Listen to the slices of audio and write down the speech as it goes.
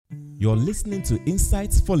You're listening to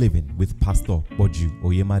Insights for Living with Pastor Boju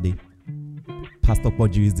Oyemade. Pastor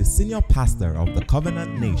Boju is the senior pastor of the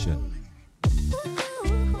Covenant Nation.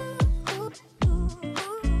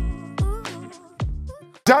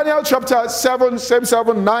 Daniel chapter 7, same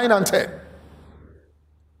 7, 9 and 10.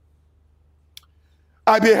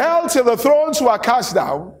 I beheld till the thrones were cast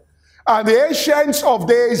down, and the ancients of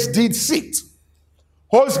days did sit.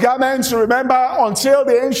 Whose garments, remember, until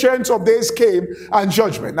the ancients of days came and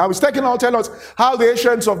judgment. Now, it's taking on tell us how the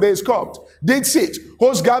ancients of days come. Did sit.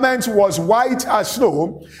 Whose garment was white as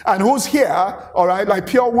snow, and whose hair, all right, like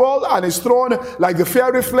pure wool, and his throne like the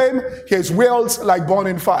fiery flame, his wheels like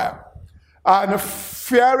burning fire. And a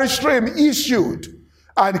fiery stream issued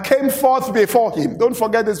and came forth before him. Don't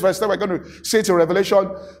forget this verse that we're going to see to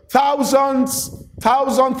Revelation. Thousands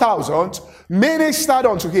ministered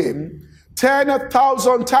unto him.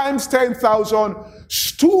 10,000 times 10,000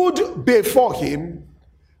 stood before him.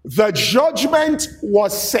 The judgment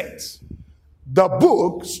was set. The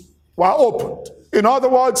books were opened. In other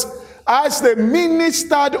words, as they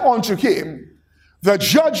ministered unto him, the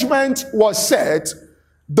judgment was set.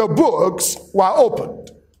 The books were opened.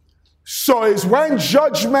 So it's when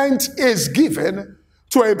judgment is given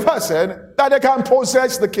to a person that they can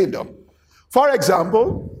possess the kingdom. For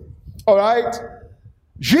example, all right,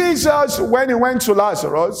 Jesus, when he went to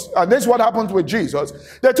Lazarus, and this is what happened with Jesus,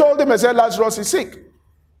 they told him, they said, Lazarus is sick.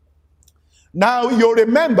 Now, you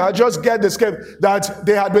remember, just get this, that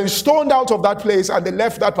they had been stoned out of that place and they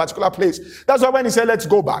left that particular place. That's why when he said, let's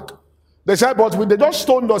go back. They said, but they just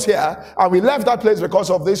stoned us here and we left that place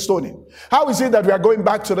because of this stoning. How is it that we are going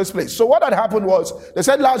back to this place? So what had happened was, they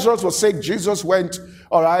said Lazarus was sick. Jesus went,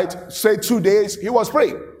 all right, say 2 days. He was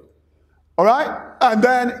praying. All right? And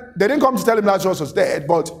then they didn't come to tell him Lazarus was dead,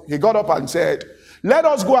 but he got up and said, let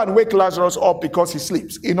us go and wake Lazarus up because he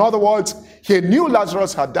sleeps. In other words, he knew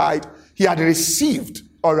Lazarus had died. He had received,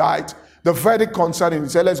 all right, the verdict concerning him. He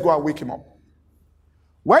said, let's go and wake him up.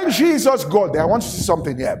 When Jesus got there, I want you to see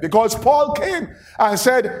something here, because Paul came and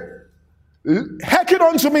said, hearken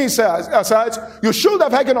unto me, says, you should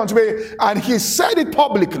have hearkened unto me. And he said it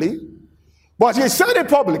publicly, but he said it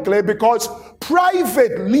publicly because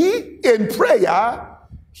privately in prayer,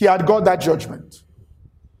 he had got that judgment.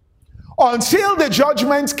 Until the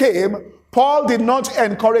judgment came, Paul did not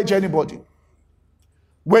encourage anybody.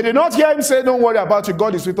 We did not hear him say, don't worry about it,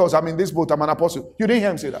 God is with us, I'm in this boat, I'm an apostle. You didn't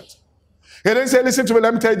hear him say that. He didn't say, listen to me,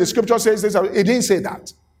 let me tell you, the scripture says this. He didn't say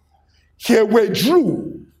that. He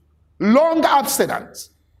withdrew, long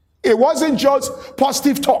abstinence. It wasn't just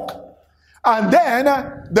positive talk. And then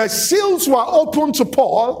the seals were opened to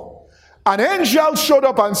Paul. An angel showed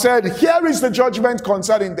up and said, here is the judgment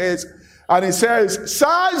concerning this. And he says,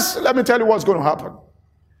 sirs, let me tell you what's going to happen.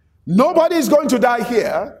 Nobody is going to die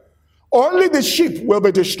here. Only the sheep will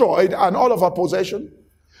be destroyed and all of our possession.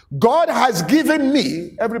 God has given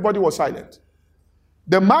me, everybody was silent.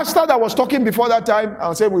 The master that was talking before that time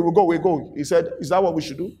and said, we will go. He said, is that what we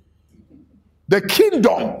should do? The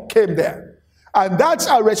kingdom came there. And that's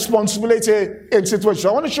our responsibility in situations.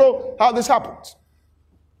 I want to show how this happens.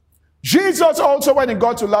 Jesus also, when he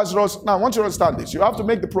got to Lazarus, now I want you to understand this. You have to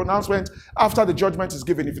make the pronouncement after the judgment is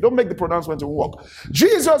given. If you don't make the pronouncement, it won't work.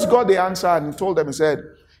 Jesus got the answer and he told them, he said,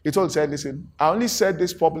 listen, I only said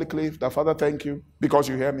this publicly, that Father, thank you, because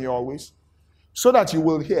you hear me always, so that you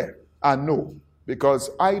will hear and know, because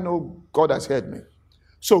I know God has heard me.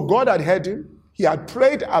 So God had heard him. He had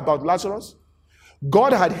prayed about Lazarus.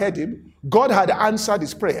 God had heard him. God had answered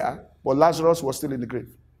his prayer, but Lazarus was still in the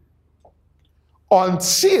grave.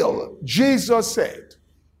 Until Jesus said,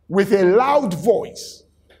 with a loud voice,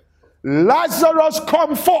 Lazarus,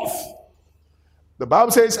 come forth. The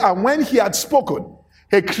Bible says, and when he had spoken,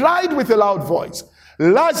 he cried with a loud voice,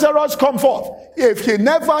 Lazarus, come forth. If he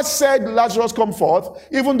never said, Lazarus, come forth,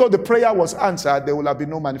 even though the prayer was answered, there will have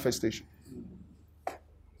been no manifestation.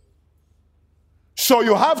 So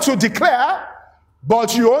you have to declare,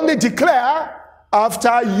 but you only declare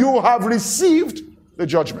after you have received the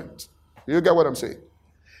judgment. You get what I'm saying?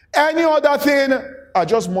 Any other thing are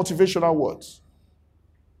just motivational words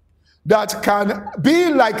that can be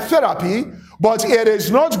like therapy, but it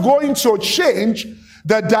is not going to change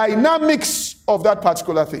the dynamics of that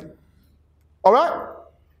particular thing. All right?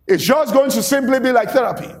 It's just going to simply be like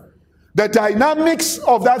therapy. The dynamics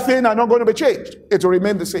of that thing are not going to be changed. It will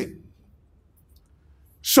remain the same.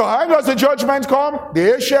 So how does the judgment come?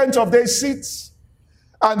 The ancient of days sits,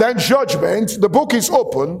 and then judgment, the book is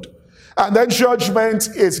opened, and then judgment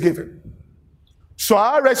is given. So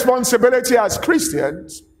our responsibility as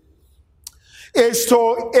Christians is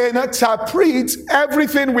to interpret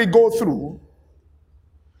everything we go through,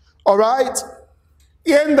 all right,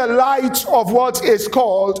 in the light of what is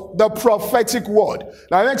called the prophetic word.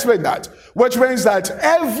 Now, I'll explain that, which means that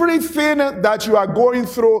everything that you are going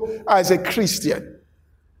through as a Christian,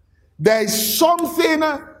 there is something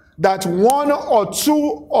that one or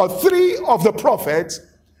two or three of the prophets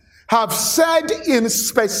have said in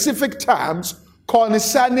specific terms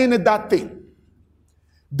concerning that thing.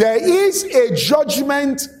 There is a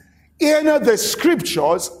judgment in the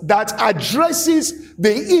scriptures that addresses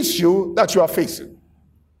the issue that you are facing.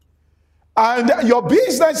 And your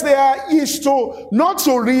business there is to not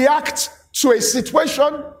to react to a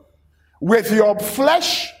situation with your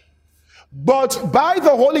flesh, but by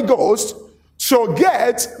the Holy Ghost to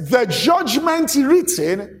get the judgment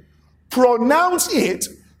written, pronounce it,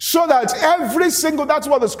 so that that's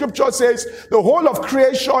what the scripture says, the whole of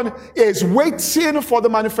creation is waiting for the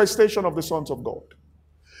manifestation of the sons of God.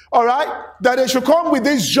 All right? That they should come with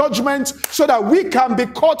this judgment so that we can be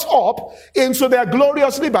caught up into their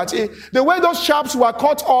glorious liberty, the way those chaps were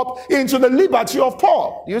caught up into the liberty of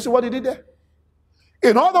Paul. Do you see what he did there?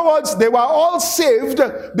 In other words, they were all saved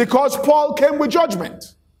because Paul came with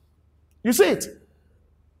judgment. You see it?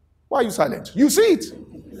 Why are you silent? You see it?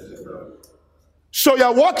 So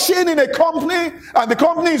you're watching in a company and the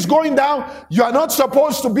company is going down. You are not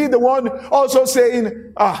supposed to be the one also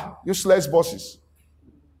saying, useless bosses.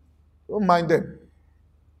 Don't mind them.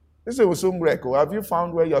 This is Osum Greco. Have you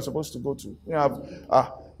found where you're supposed to go to? You have,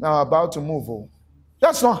 now about to move. Oh.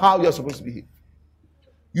 That's not how you're supposed to be.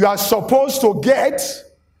 You are supposed to get,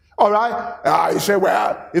 all right? You say,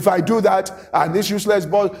 well, if I do that and this useless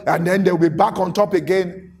boss, and then they'll be back on top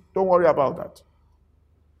again. Don't worry about that.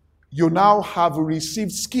 You now have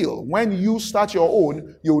received skill. When you start your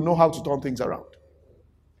own, you will know how to turn things around.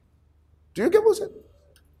 Do you get what I'm saying?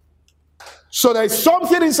 So there's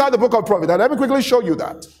something inside the book of Proverbs, and let me quickly show you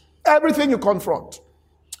that. Everything you confront.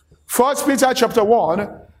 1 Peter chapter 1,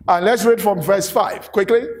 and let's read from verse 5.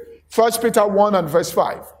 Quickly. 1 Peter 1 and verse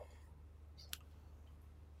 5.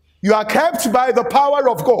 You are kept by the power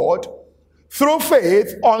of God through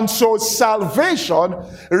faith unto salvation,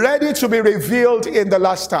 ready to be revealed in the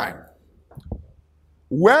last time.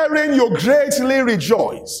 Wherein you greatly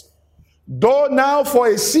rejoice, though now for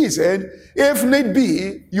a season, if need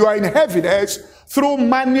be, you are in heaviness through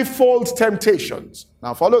manifold temptations.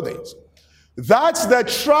 Now follow this. That's the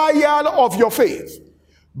trial of your faith,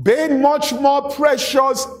 being much more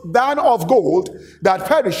precious than of gold that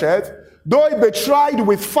perisheth, though it be tried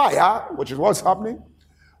with fire, which is what's happening,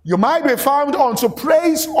 you might be found unto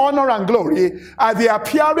praise, honor, and glory at the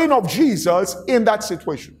appearing of Jesus in that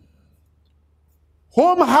situation.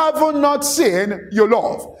 Whom having not seen, you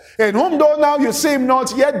love. In whom though now you see him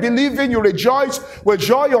not, yet believing you rejoice with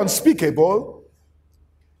joy unspeakable,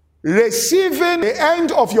 receiving the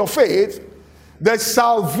end of your faith, the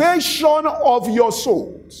salvation of your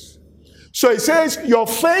souls. So it says your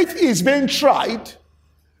faith is being tried,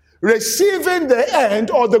 receiving the end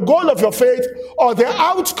or the goal of your faith or the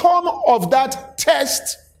outcome of that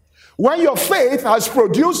test. When your faith has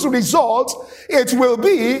produced results, it will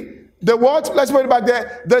be the what? Let's put it back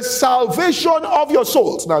there. The salvation of your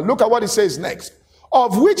souls. Now look at what it says next.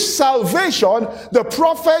 Of which salvation the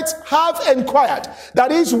prophets have inquired.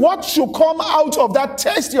 That is what should come out of that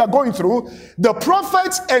test you are going through. The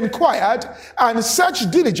prophets inquired and searched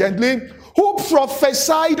diligently, who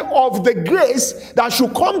prophesied of the grace that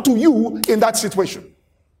should come to you in that situation.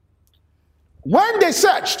 When they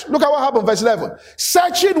searched, look at what happened, verse 11.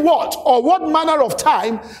 Searching what? Or what manner of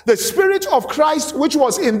time the Spirit of Christ which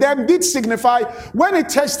was in them did signify when it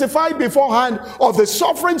testified beforehand of the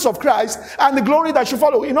sufferings of Christ and the glory that should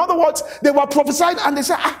follow. In other words, they were prophesied and they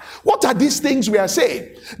said, what are these things we are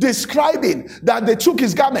saying? Describing that they took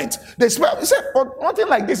his garment. They said, but nothing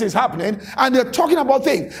like this is happening. And they're talking about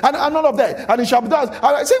things and all of that. And it shall be done. And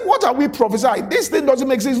I said, what are we prophesying? This thing doesn't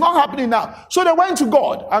make sense. It's not happening now. So they went to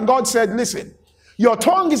God and God said, listen. Your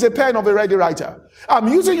tongue is a pen of a ready writer. I'm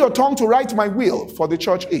using your tongue to write my will for the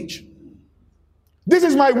church age. This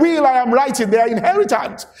is my will I am writing, their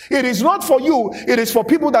inheritance. It is not for you, it is for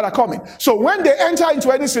people that are coming. So when they enter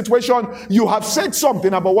into any situation, you have said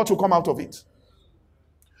something about what will come out of it.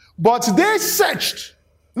 But they searched.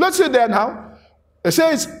 Let's see there now. It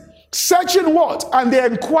says, searching what? And they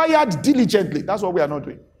inquired diligently. That's what we are not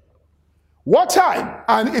doing. What time?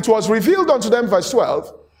 And it was revealed unto them, verse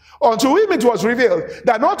 12, unto him it was revealed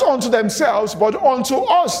that not unto themselves, but unto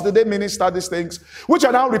us did they minister these things, which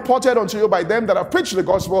are now reported unto you by them that have preached the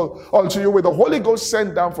gospel unto you with the Holy Ghost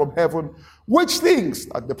sent down from heaven, which things,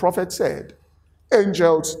 like the prophet said,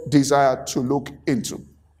 angels desire to look into.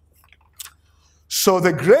 So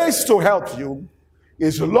the grace to help you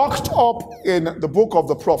is locked up in the book of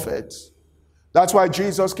the prophets, That's why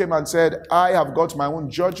Jesus came and said, I have got my own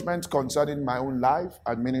judgment concerning my own life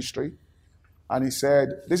and ministry. And he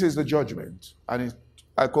said, this is the judgment. And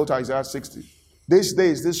I quote Isaiah 60. This day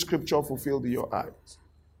is this scripture fulfilled in your eyes,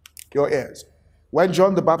 your ears. When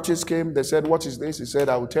John the Baptist came, they said, what is this? He said,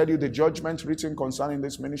 I will tell you the judgment written concerning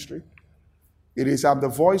this ministry. It is, I'm the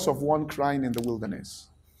voice of one crying in the wilderness.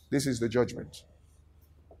 This is the judgment.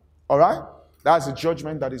 All right? That's the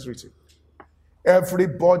judgment that is written.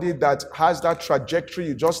 Everybody that has that trajectory,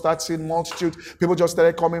 you just start seeing multitude. People just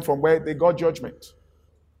started coming from where they got judgment.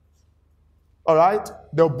 All right?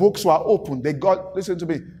 The books were open. They got, listen to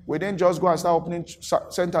me, we didn't just go and start opening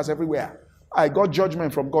centers everywhere. I got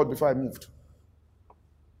judgment from God before I moved.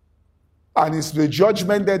 And it's the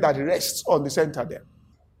judgment there that rests on the center there.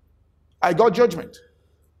 I got judgment.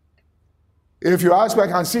 If you ask me, I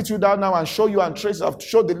can sit you down now and show you and trace. I've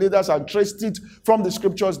showed the leaders and traced it from the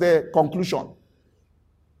scriptures, their conclusion.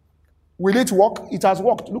 Will it work? It has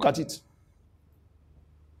worked. Look at it.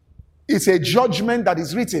 It's a judgment that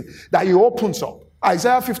is written, that he opens up.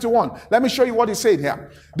 Isaiah 51. Let me show you what he's saying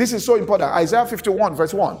here. This is so important. Isaiah 51,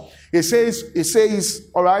 verse 1. It says,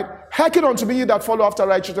 all right, hearken unto me, ye that follow after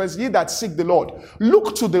righteousness, ye that seek the Lord.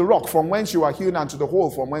 Look to the rock from whence you are hewn, and to the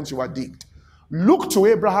hole from whence you are digged. Look to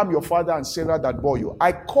Abraham your father and Sarah that bore you.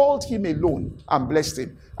 I called him alone and blessed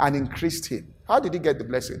him and increased him. How did he get the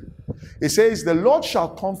blessing? It says, the Lord shall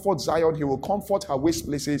comfort Zion. He will comfort her waste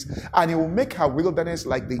places, and he will make her wilderness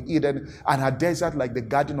like the Eden, and her desert like the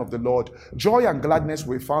garden of the Lord. Joy and gladness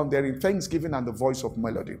were found there in thanksgiving and the voice of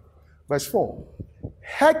melody. Verse 4.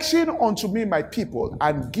 Hearken unto me, my people,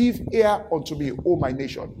 and give ear unto me, O my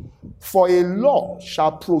nation. For a law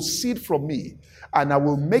shall proceed from me, and I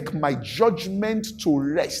will make my judgment to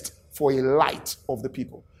rest for a light of the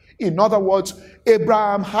people. In other words,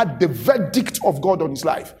 Abraham had the verdict of God on his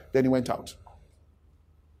life. Then he went out.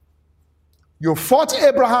 You fought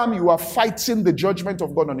Abraham, you are fighting the judgment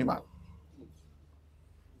of God on a man.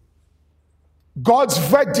 God's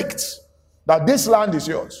verdict that this land is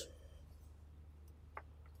yours.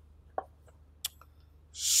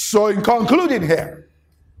 So in concluding here,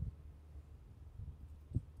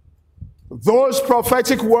 those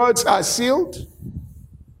prophetic words are sealed.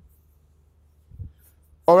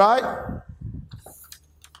 All right?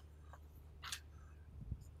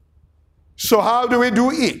 So how do we do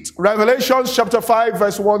it? Revelation chapter 5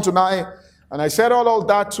 verse 1 to 9. And I said all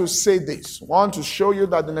that to say this. One, to show you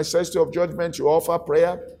that the necessity of judgment, you offer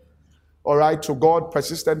prayer. All right, to God,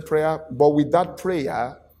 persistent prayer. But with that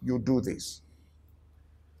prayer, you do this.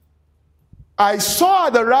 I saw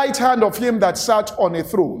at the right hand of him that sat on the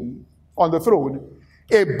throne,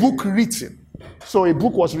 a book written. So a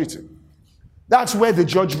book was written. That's where the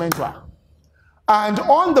judgment was. And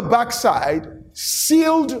on the backside,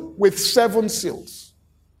 sealed with 7 seals.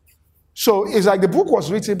 So it's like the book was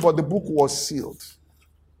written, but the book was sealed.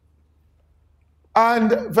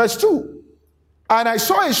 And verse 2. And I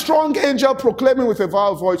saw a strong angel proclaiming with a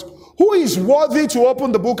loud voice, who is worthy to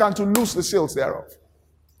open the book and to loose the seals thereof?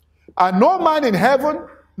 And no man in heaven,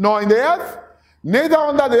 nor in the earth, neither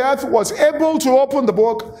under the earth, was able to open the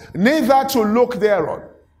book, neither to look thereon.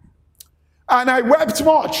 And I wept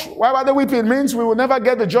much. Why were they weeping? It means we will never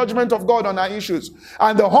get the judgment of God on our issues.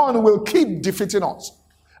 And the horn will keep defeating us.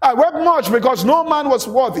 I wept much because no man was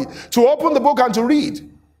worthy to open the book and to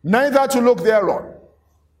read, neither to look thereon.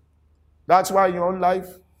 That's why in your own life,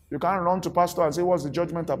 you can't run to pastor and say, what's the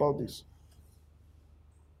judgment about this?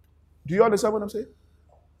 Do you understand what I'm saying?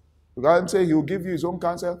 You can't say he will give you his own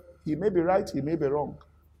counsel. He may be right, he may be wrong.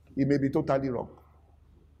 He may be totally wrong.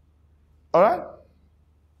 All right?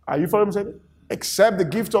 Are you following me? Except the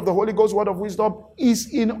gift of the Holy Ghost, word of wisdom,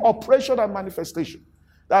 is in operation and manifestation.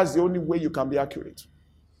 That's the only way you can be accurate.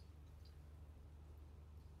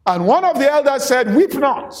 And one of the elders said, weep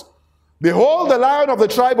not. Behold, the Lion of the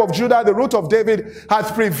tribe of Judah, the root of David,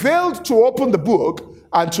 hath prevailed to open the book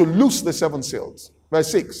and to loose the 7 seals.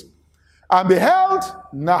 Verse 6. And beheld,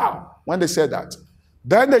 now, when they said that,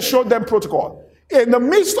 then they showed them protocol. In the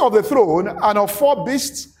midst of the throne and of 4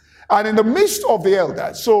 beasts, and in the midst of the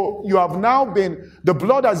elders. So you have now been, the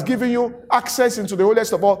blood has given you access into the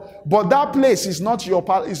holiest of all, but that place is not your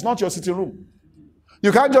sitting room.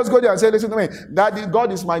 You can't just go there and say, listen to me, Daddy,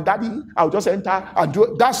 God is my daddy, I'll just enter and do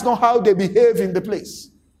it. That's not how they behave in the place.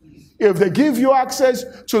 If they give you access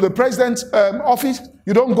to the president's office,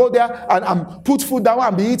 you don't go there and put food down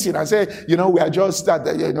and be eating and say, we are just that,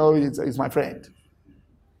 it's my friend.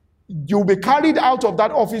 You'll be carried out of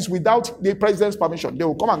that office without the president's permission. They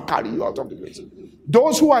will come and carry you out of the place.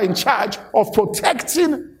 Those who are in charge of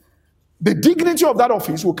protecting the dignity of that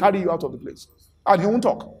office will carry you out of the place. And you won't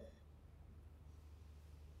talk.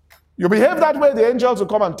 You behave that way, the angels will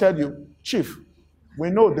come and tell you, Chief, we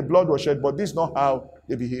know the blood was shed, but this is not how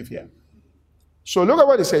they behave here. So look at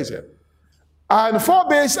what it says here. And 4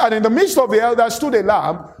 days, and in the midst of the elders stood a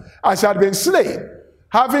lamb, as had been slain,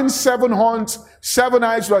 having 7 horns, 7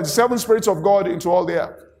 eyes, like the 7 spirits of God into all the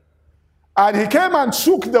earth. And he came and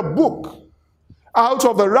took the book out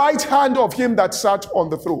of the right hand of him that sat on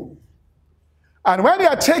the throne. And when he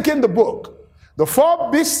had taken the book, the 4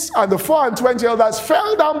 beasts and the 24 elders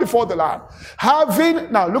fell down before the Lamb,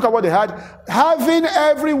 having, now look at what they had, having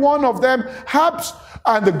every one of them harps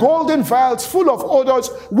and the golden vials full of odors,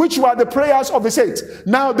 which were the prayers of the saints.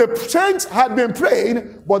 Now the saints had been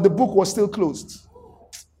praying, but the book was still closed.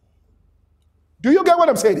 Do you get what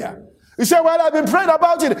I'm saying here? You say, well, I've been praying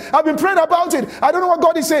about it. I've been praying about it. I don't know what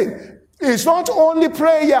God is saying. It's not only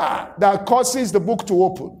prayer that causes the book to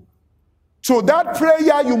open. To that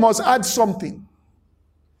prayer, you must add something.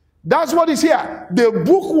 That's what is here. The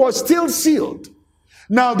book was still sealed.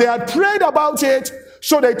 Now, they had prayed about it,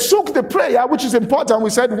 so they took the prayer, which is important. We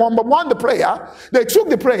said one by one the prayer. They took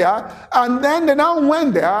the prayer, and then they now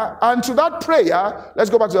went there, and to that prayer, let's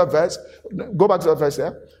go back to that verse. Go back to that verse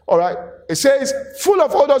there. All right. It says, full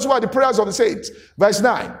of odors were the prayers of the saints. Verse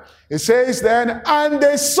 9. It says then, and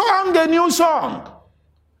they sung a new song,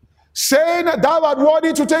 saying, thou art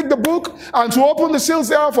worthy to take the book and to open the seals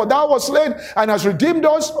thereof, for thou wast slain and hast redeemed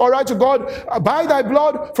us, all right, to God, by thy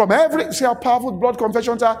blood from every, see how powerful blood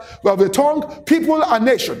confessions are, of the tongue, people, and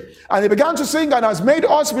nation. And he began to sing, and has made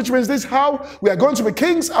us, which means this, how we are going to be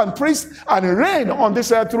kings and priests and reign on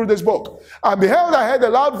this earth through this book. And beheld, I heard the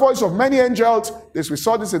loud voice of many angels, this we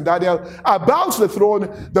saw this in Daniel, about the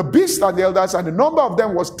throne, the beasts and the elders, and the number of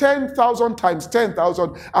them was 10,000 times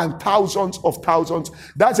 10,000 and thousands of thousands.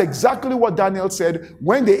 That's exactly what Daniel said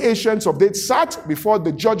when the ancients of days sat before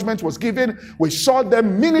the judgment was given. We saw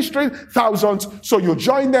them ministering, thousands. So you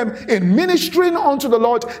join them in ministering unto the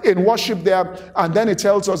Lord in worship there. And then it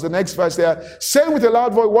tells us the next verse there, saying with a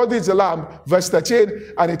loud voice, worthy is the Lamb, verse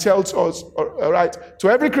 13. And it tells us, all right, to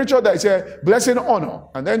every creature that is here, blessing, honor.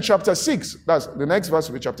 And then chapter 6, that's the next verse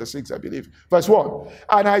will be chapter 6, I believe. Verse 1.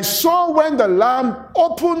 And I saw when the Lamb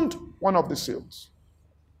opened one of the seals.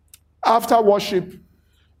 After worship,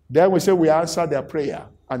 then we say we answered their prayer,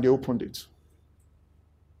 and they opened it.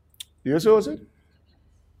 Do you see what it?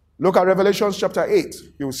 Look at Revelation chapter 8.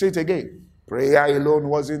 You will see it again. Prayer alone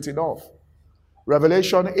wasn't enough.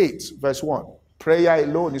 Revelation 8, verse 1. Prayer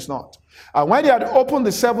alone is not. And when they had opened the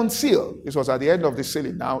 7th seal, this was at the end of the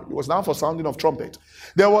sealing now, it was now for sounding of trumpet.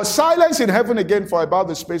 There was silence in heaven again for about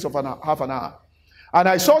the space of half an hour. And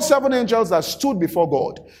I saw 7 angels that stood before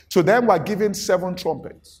God. To them were given 7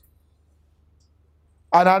 trumpets.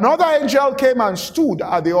 And another angel came and stood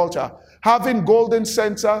at the altar, having golden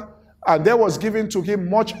censer, and there was given to him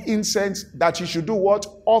much incense, that he should do what?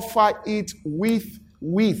 Offer it with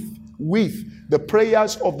the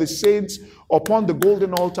prayers of the saints upon the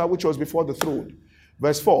golden altar which was before the throne.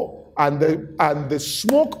 Verse 4. And the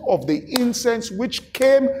smoke of the incense which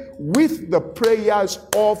came with the prayers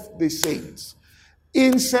of the saints.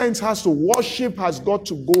 Incense has to worship, has got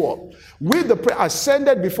to go up. With the prayer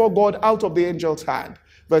ascended before God out of the angel's hand.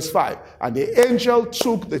 Verse 5. And the angel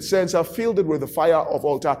took the censer, filled it with the fire of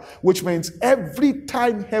altar, which means every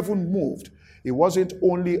time heaven moved, it wasn't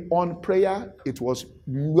only on prayer, it was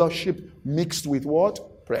worship mixed with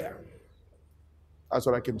what? Prayer. That's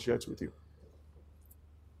what I can share with you.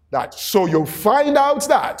 That. So you'll find out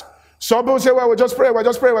that. Some people say, well, we're just praying.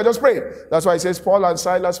 That's why it says Paul and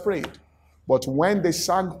Silas prayed. But when they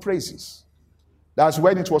sang praises, that's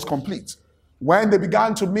when it was complete. When they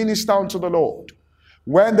began to minister unto the Lord,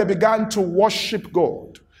 when they began to worship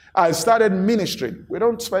God, I started ministering. We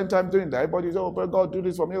don't spend time doing that. Everybody says, oh, God, do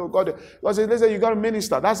this for me. Oh, God says, listen, you got to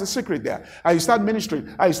minister. That's the secret there. And you start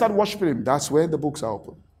ministering. And you start worshiping Him. That's when the books are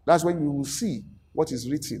open. That's when you will see what is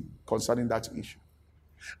written concerning that issue.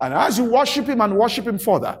 And as you worship Him and worship Him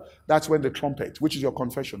further, that's when the trumpet, which is your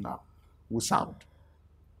confession now, will sound.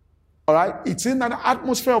 All right? It's in an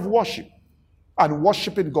atmosphere of worship and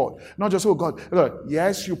worshiping God. Not just, oh, God.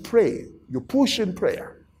 Yes, you pray. You push in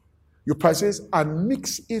prayer. You persist and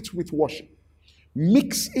mix it with worship.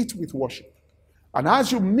 Mix it with worship. And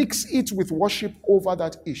as you mix it with worship over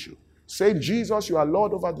that issue, saying, Jesus, you are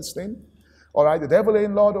Lord over this thing. All right, the devil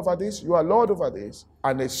ain't Lord over this. You are Lord over this.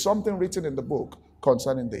 And there's something written in the book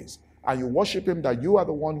concerning this. And you worship Him that you are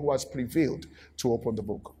the one who has prevailed to open the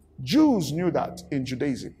book. Jews knew that in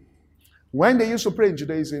Judaism. When they used to pray in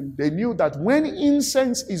Judaism, they knew that when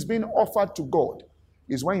incense is being offered to God,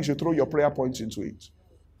 is when you should throw your prayer points into it.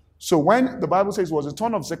 So when the Bible says it was the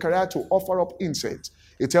turn of Zechariah to offer up incense,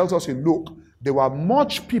 it tells us in Luke, there were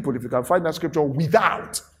much people, if you can find that scripture,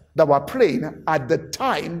 without. that were praying at the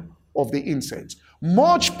time of the incense.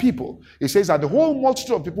 Much people, it says that the whole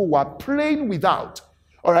multitude of people were praying without.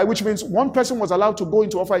 All right, which means one person was allowed to go in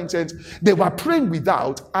to offer incense. They were praying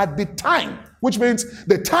without at the time, which means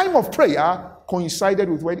the time of prayer coincided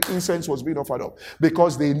with when incense was being offered up,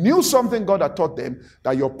 because they knew something God had taught them,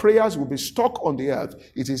 that your prayers will be stuck on the earth.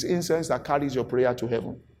 It is incense that carries your prayer to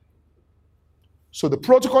heaven. So the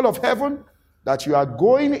protocol of heaven, that you are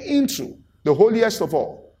going into the holiest of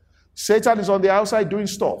all. Satan is on the outside doing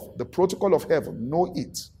stuff. The protocol of heaven, know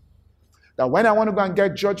it. That when I want to go and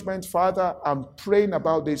get judgment, Father, I'm praying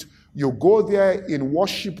about this. You go there in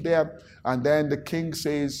worship there, and then the king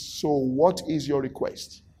says, so what is your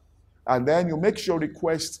request? And then you make your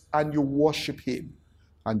request and you worship him.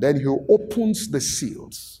 And then he opens the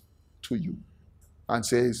seals to you and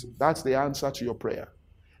says, that's the answer to your prayer.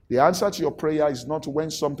 The answer to your prayer is not when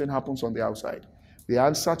something happens on the outside. The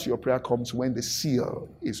answer to your prayer comes when the seal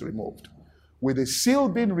is removed. With the seal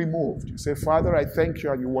being removed, you say, Father, I thank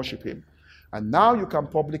you, and you worship him. And now you can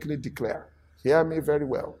publicly declare, hear me very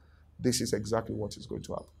well, this is exactly what is going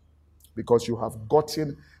to happen. Because you have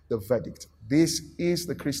gotten the verdict. This is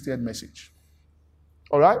the Christian message.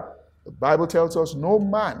 All right? The Bible tells us no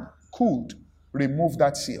man could remove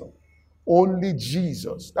that seal. Only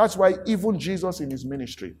Jesus. That's why even Jesus in his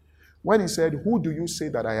ministry, when he said, who do you say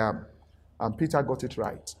that I am? And Peter got it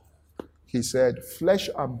right. He said, flesh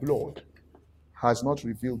and blood has not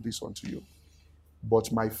revealed this unto you,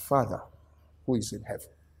 but my Father who is in heaven.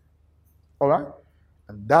 All right?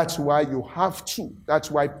 And that's why you have to.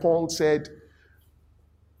 That's why Paul said,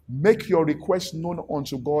 make your request known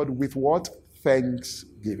unto God with what?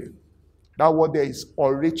 Thanksgiving. That word there is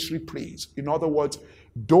oratory praise. In other words,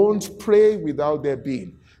 don't pray without there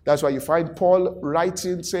being. That's why you find Paul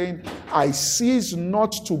writing, saying, I cease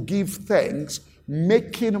not to give thanks,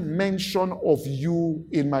 making mention of you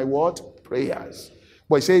in my what? Prayers.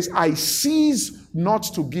 But it says, I cease not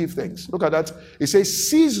to give thanks. Look at that. It says,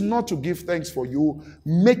 cease not to give thanks for you,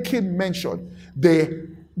 making mention. The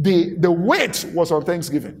weight was on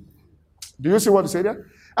thanksgiving. Do you see what it said there?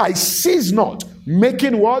 I cease not,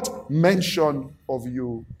 making what? Mention of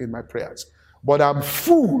you in my prayers. But I'm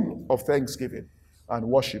full of thanksgiving and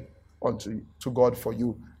worship to God for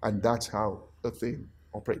you. And that's how the thing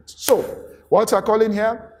operates. So, what's I calling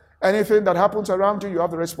here? Anything that happens around you, you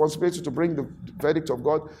have the responsibility to bring the verdict of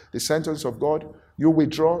God, the sentence of God. You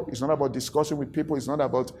withdraw. It's not about discussing with people. It's not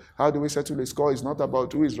about how do we settle the score. It's not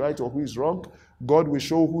about who is right or who is wrong. God will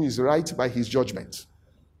show who is right by his judgment.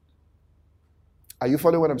 Are you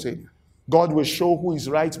following what I'm saying? God will show who is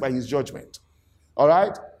right by his judgment. All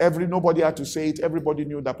right? Nobody had to say it. Everybody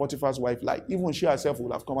knew that Potiphar's wife lied. Even she herself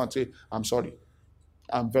would have come and say, I'm sorry.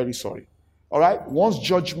 I'm very sorry. All right? Once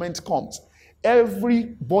judgment comes,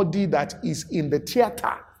 everybody that is in the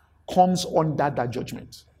theater comes under that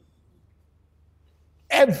judgment.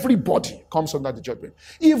 Everybody comes under the judgment.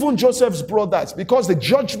 Even Joseph's brothers, because the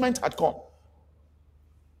judgment had come.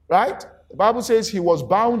 Right? The Bible says he was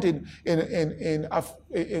bound in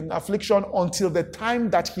affliction until the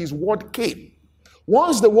time that his word came.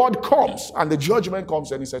 Once the word comes and the judgment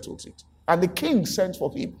comes, then he settles it. And the king sent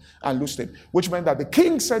for him and loosed him, which meant that the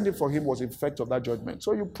king sending for him was the effect of that judgment.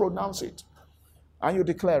 So you pronounce it and you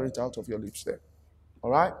declare it out of your lips there.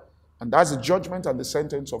 All right? And that's the judgment and the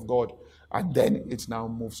sentence of God. And then it now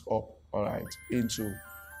moves up, all right, into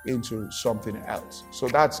something else. So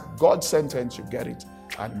that's God's sentence, you get it,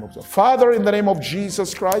 and moves up. Father, in the name of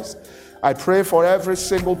Jesus Christ, I pray for every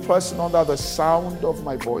single person under the sound of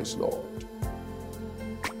my voice, Lord.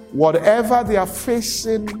 Whatever they are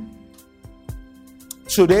facing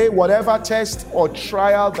today, whatever test or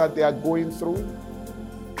trial that they are going through,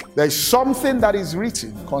 there's something that is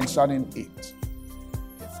written concerning it.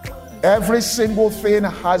 Every single thing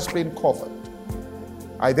has been covered.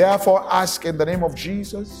 I therefore ask in the name of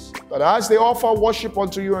Jesus that as they offer worship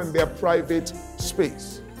unto you in their private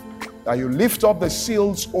space, that you lift up the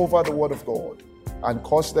seals over the word of God and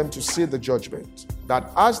cause them to see the judgment,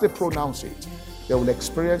 that as they pronounce it, they will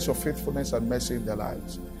experience your faithfulness and mercy in their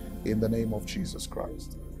lives. In the name of Jesus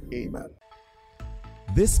Christ. Amen.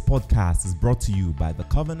 This podcast is brought to you by the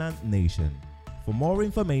Covenant Nation. For more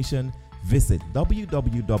information, visit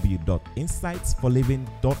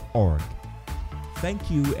www.insightsforliving.org.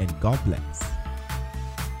 Thank you and God bless.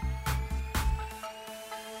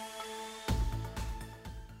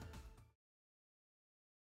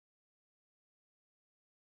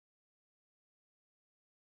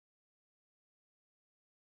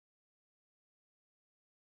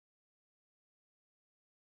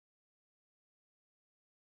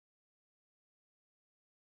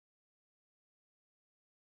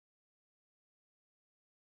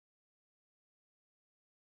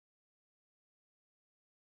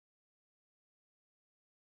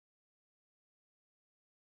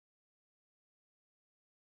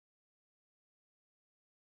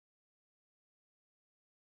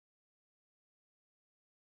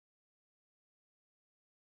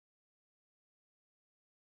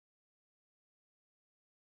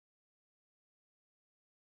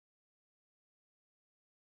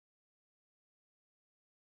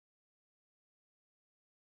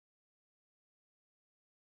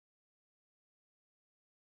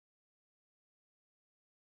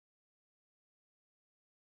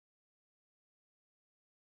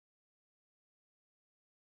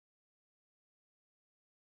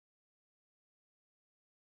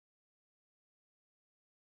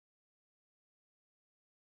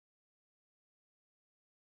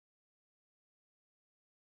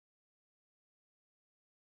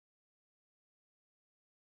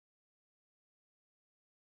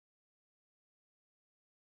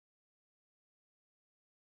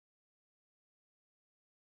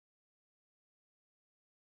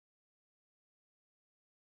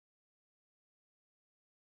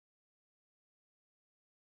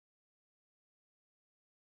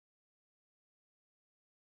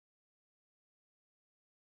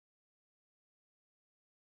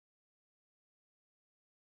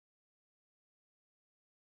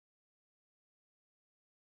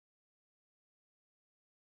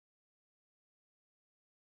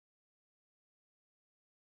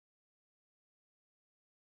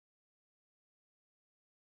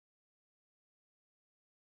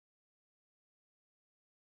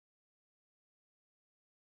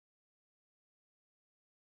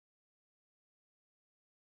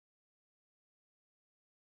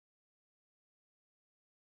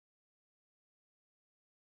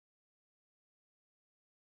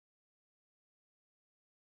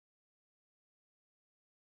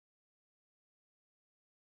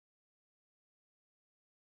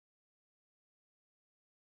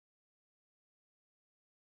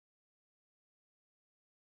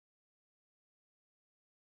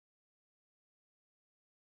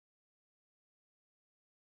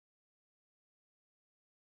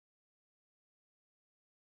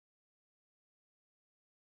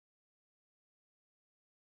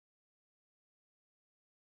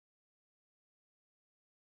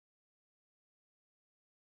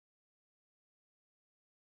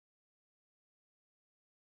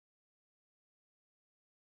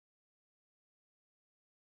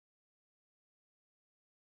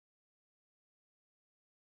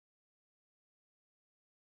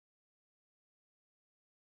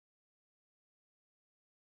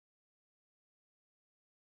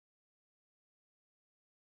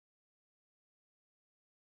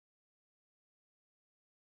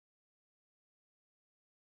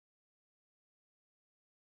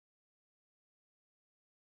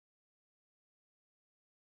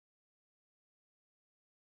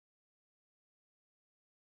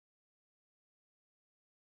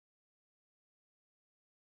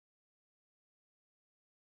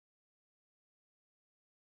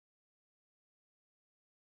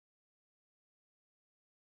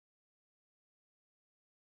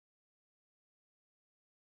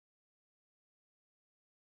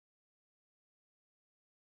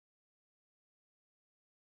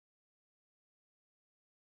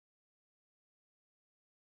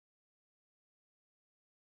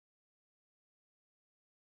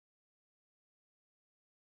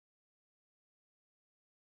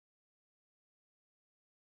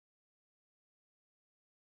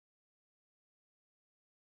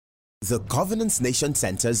 The Covenant Nation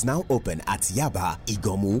Centers now open at Yaba,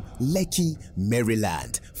 Igomu, Lekki,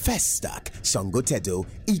 Maryland, Festac, Sangotedo,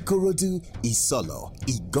 Ikorodu, Isolo,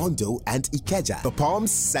 Igondo, and Ikeja. The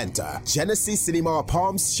Palms Center, Genesis Cinema,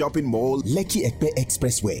 Palms Shopping Mall, Lekki Ekpe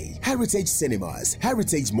Expressway, Heritage Cinemas,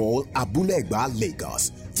 Heritage Mall, Abulegba, Lagos.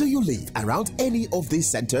 Do you live around any of these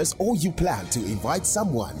centers or you plan to invite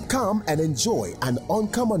someone? Come and enjoy an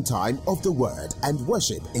uncommon time of the Word and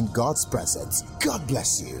worship in God's presence. God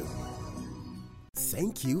bless you.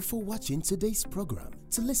 Thank you for watching today's program.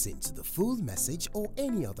 To listen to the full message or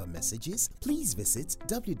any other messages, please visit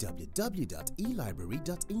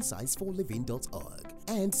www.elibrary.insightsforliving.org.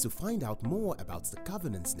 And to find out more about the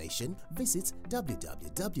Covenant Nation, visit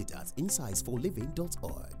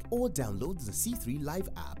www.insightsforliving.org or download the C3 Live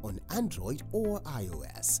app on Android or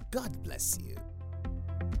iOS. God bless you.